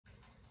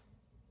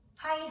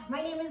Hi,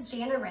 my name is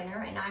Jana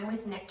Renner and I'm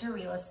with Nectar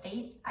Real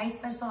Estate. I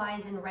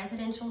specialize in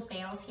residential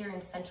sales here in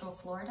Central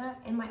Florida,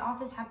 and my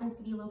office happens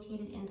to be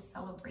located in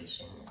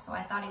Celebration. So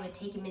I thought I would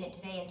take a minute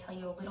today and tell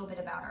you a little bit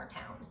about our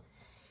town.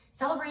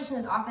 Celebration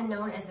is often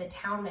known as the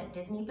town that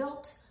Disney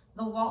built.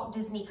 The Walt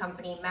Disney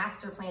Company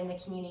master planned the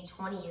community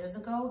 20 years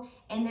ago,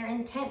 and their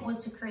intent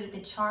was to create the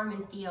charm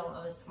and feel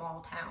of a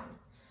small town.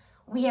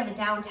 We have a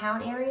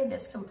downtown area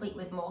that's complete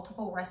with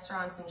multiple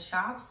restaurants and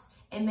shops,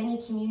 and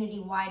many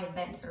community-wide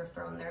events are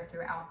thrown there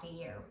throughout the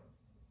year.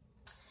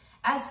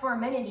 As for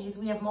amenities,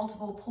 we have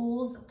multiple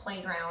pools,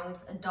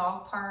 playgrounds, a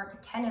dog park,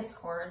 tennis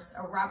courts,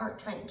 a Robert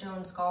Trent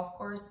Jones golf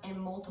course, and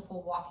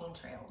multiple walking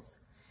trails.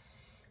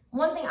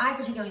 One thing I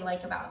particularly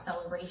like about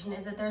Celebration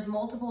is that there's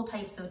multiple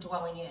types of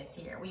dwelling units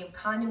here. We have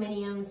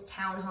condominiums,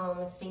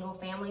 townhomes,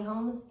 single-family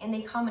homes, and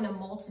they come in a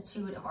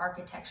multitude of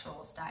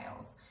architectural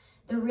styles.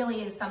 There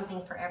really is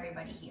something for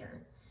everybody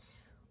here.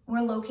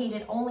 We're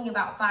located only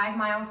about 5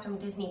 miles from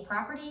Disney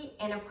property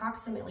and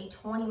approximately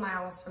 20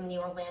 miles from the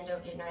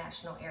Orlando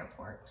International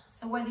Airport.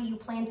 So whether you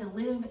plan to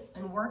live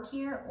and work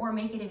here or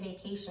make it a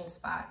vacation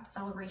spot,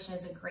 Celebration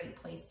is a great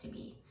place to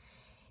be.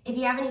 If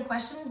you have any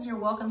questions, you're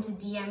welcome to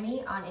DM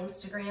me on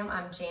Instagram.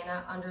 I'm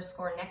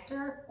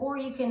Jana_Nectar, or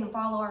you can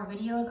follow our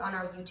videos on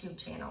our YouTube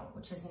channel,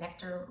 which is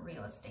Nectar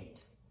Real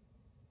Estate.